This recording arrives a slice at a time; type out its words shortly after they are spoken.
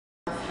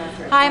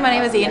Hi, my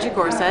name is Angie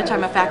Gorsuch.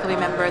 I'm a faculty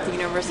member at the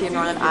University of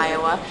Northern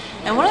Iowa.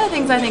 And one of the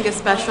things I think is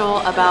special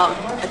about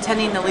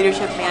attending the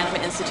Leadership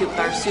Management Institute with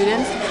our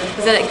students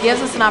is that it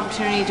gives us an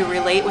opportunity to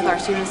relate with our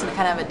students in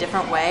kind of a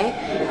different way.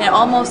 And it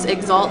almost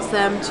exalts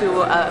them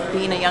to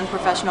being a young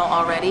professional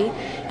already.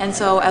 And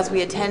so as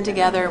we attend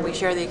together, we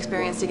share the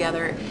experience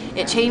together,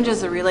 it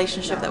changes the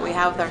relationship that we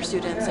have with our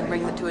students and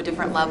brings it to a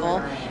different level.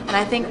 And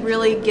I think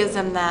really gives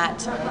them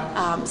that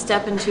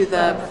step into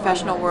the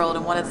professional world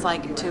and what it's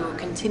like to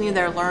continue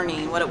their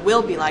learning, what it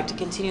will be like to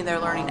continue their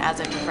learning as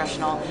a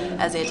professional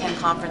as they attend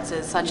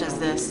conferences such as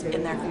this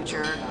in their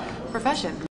future profession.